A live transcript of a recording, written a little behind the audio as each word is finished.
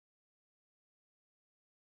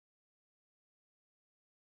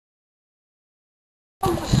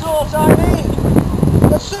The sort I mean.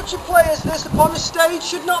 That such a play as this upon the stage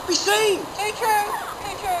should not be seen. Too true,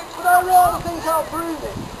 too true. But I rather think I'll prove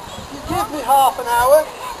it. You give me half an hour.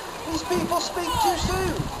 These people speak too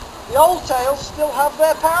soon. The old tales still have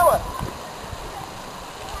their power.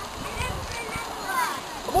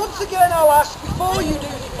 And once again I'll ask, before you do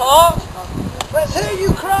depart, let's hear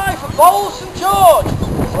you cry for Bold St. George.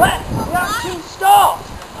 Let the action start.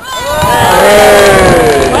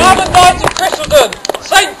 I'm a knight of Christendom.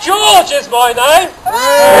 St. George is my name.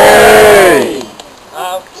 Hey!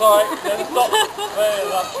 Sorry, it's not very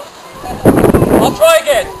enough. I'll try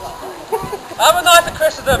again. I'm a knight of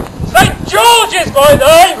Christendom. St. George is my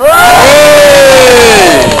name. Hey!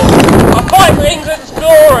 I fight for England's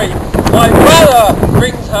glory. My valour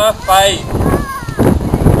brings her fame.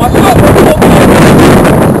 My heart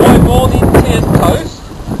my morning tiered post.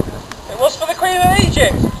 It was for the Queen of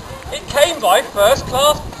Egypt. It came by first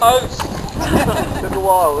class post. Took a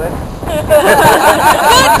while then.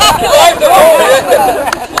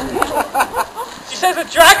 She says a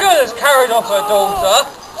dragon has carried off her daughter.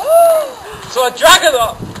 So a dragon,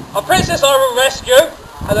 a princess I will rescue,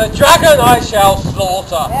 and a dragon I shall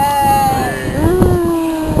slaughter.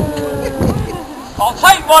 I'll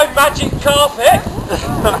take my magic carpet.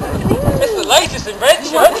 It's the latest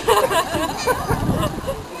invention.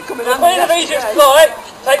 The Queen of Egypt's flight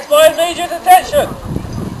takes my immediate attention.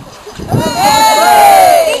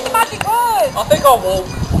 Hey! Magic word! I think I'll walk.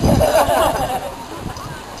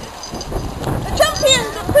 The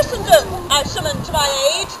champions of Christendom I've summoned to my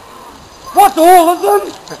aid. What, all of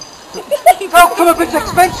them? They'll come a bit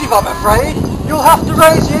expensive, I'm afraid. You'll have to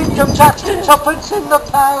raise the income tax to tuppence in the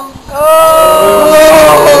pound. Oh!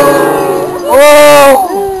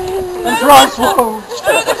 And thrice woe.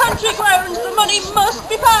 Through the country groans, the money must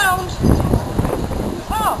be found.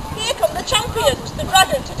 Oh, here come the champions, the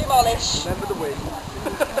dragon to demolish. Remember the wind.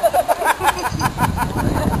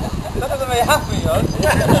 That doesn't make me happy, though.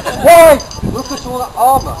 Why? Look at all that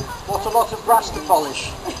armour. What a lot of brass to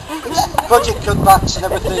polish. It's budget cutbacks and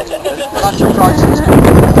everything. Financial crisis.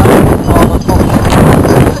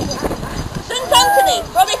 St. Anthony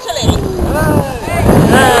from Italy.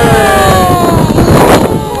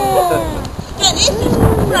 Venice is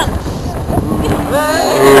France.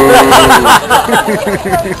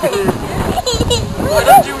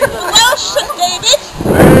 Welsh St. David.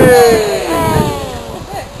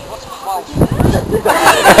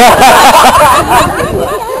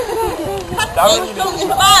 It comes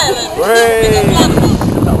from Ireland.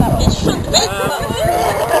 It should be.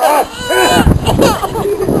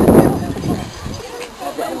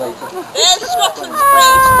 There's Scotland's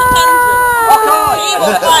brave St. Andrew. He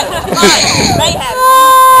will fight with fire, mayhem.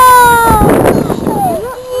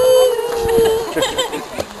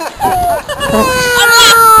 And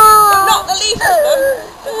last, but not the least of them,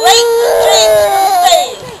 the great St. James from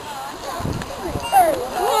Spain.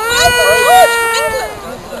 Where's St. George from England?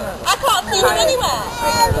 I can't see him anywhere.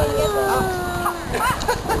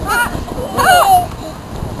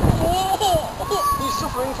 He's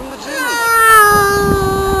suffering from the genie.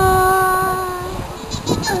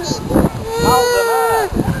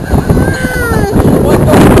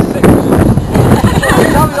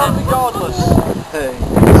 Carry on regardless. Hey.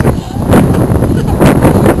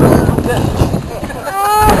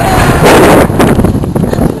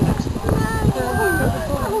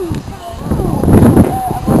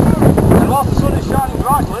 And whilst the sun is shining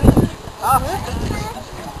brightly,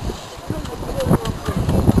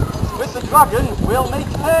 with the dragon we'll make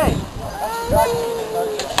hay.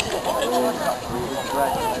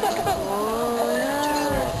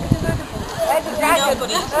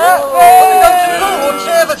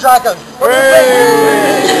 Cheer the dragon!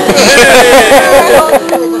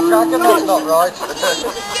 The dragon, that's not right.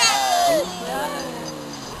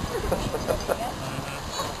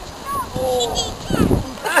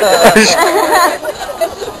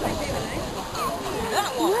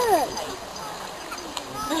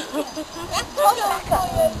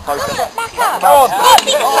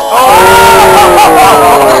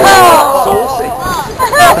 Saucy.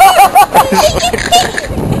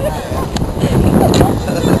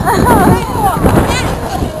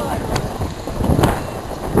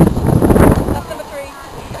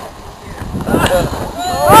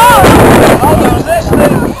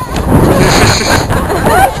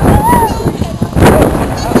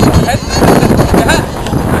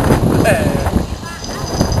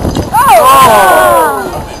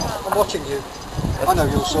 I'm watching you. I know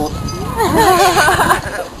your sort.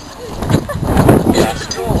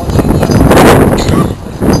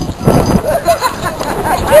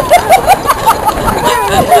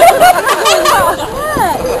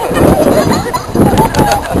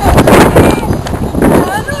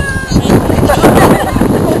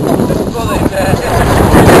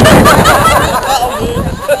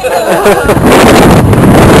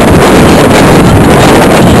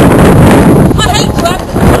 hate that.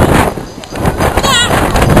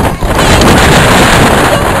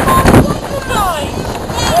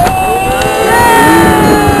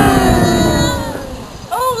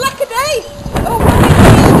 Oh, lack a day! Oh,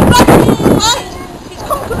 he's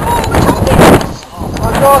conquered all the champions.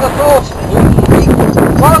 I'd rather thought.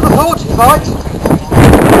 Right?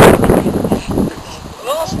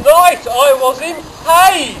 Last night I was in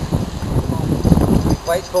pain.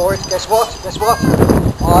 Wait for it. Guess what? Guess what?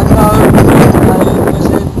 I know it was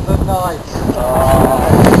in the night.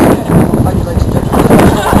 Thank you, ladies and gentlemen.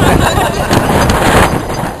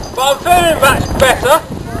 But I'm feeling much better.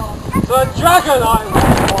 So a dragon I will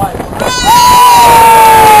fight.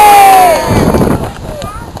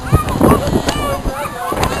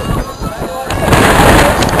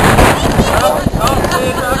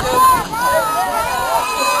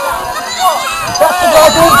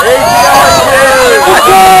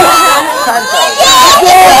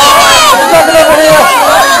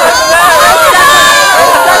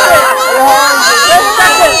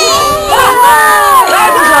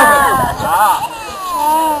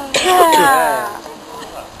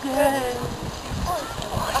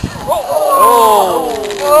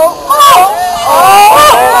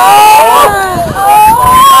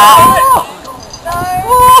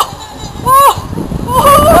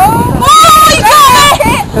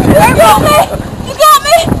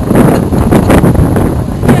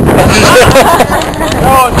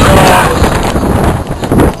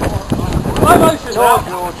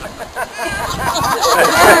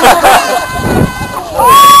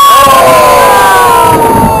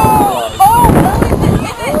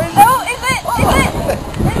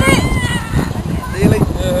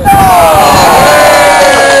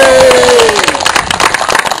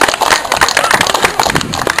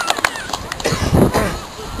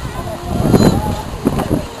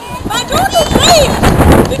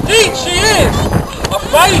 Indeed she is!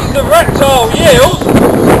 Afraid the reptile yields,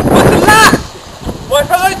 but alas! My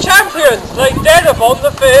fellow champions lay dead upon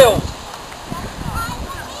the field.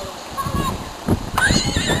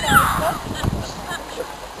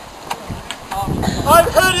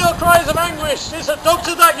 I've heard your cries of anguish. It's a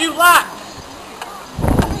doctor that you lack.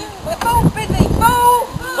 We're both busy. Both!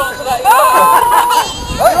 Doctor that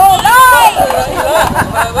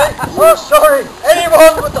Oh, sorry.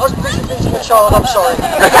 Anyone with us visiting a child, I'm sorry.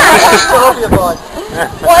 I'll be fine.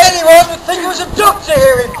 Why anyone would think it was a doctor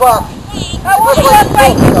here in Bath? That wasn't your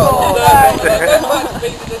face Go back to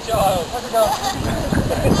speak to the child.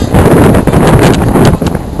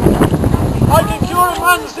 I can cure a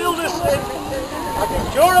man's illness. I can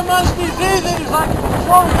cure a man's diseases. I can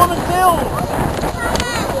cure a woman's ills.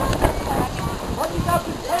 I can have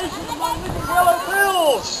the patient of my living yellow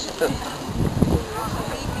pills.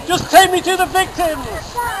 Just take me to the victims.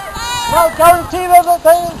 I'll guarantee them that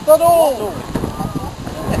they've done all.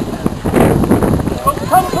 But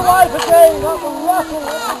come to life again like the rattle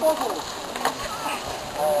of the bottle.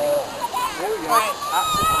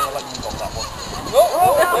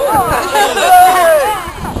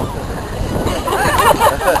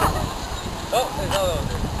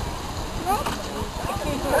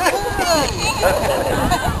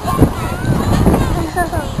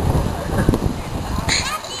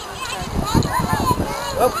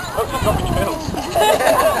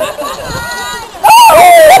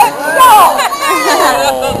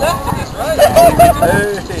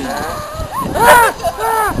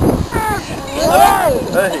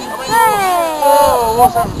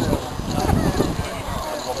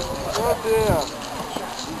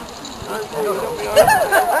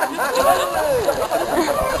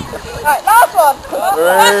 Right, last one.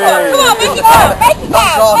 Last one. Come on, make it count. Make it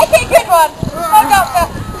count. Make it a good one. Come on, doctor.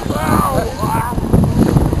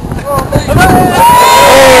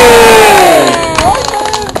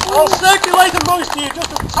 I'll circulate amongst you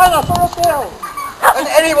just a tenner for a bill. And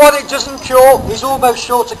anyone it doesn't cure is almost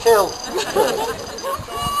sure to kill.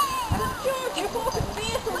 George, you bought a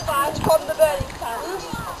vehicle badge on the burning sands.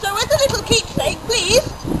 So as a little keepsake, please,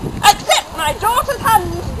 accept my daughter's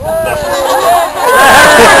hand.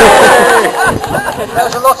 There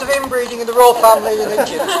was a lot of inbreeding in the royal family in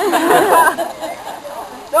Egypt.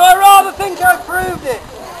 No, I rather think I proved it,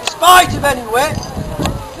 despite of anyway.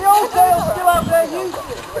 The old tale's still out there used it.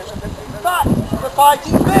 But the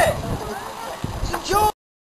fighting fit. St. George!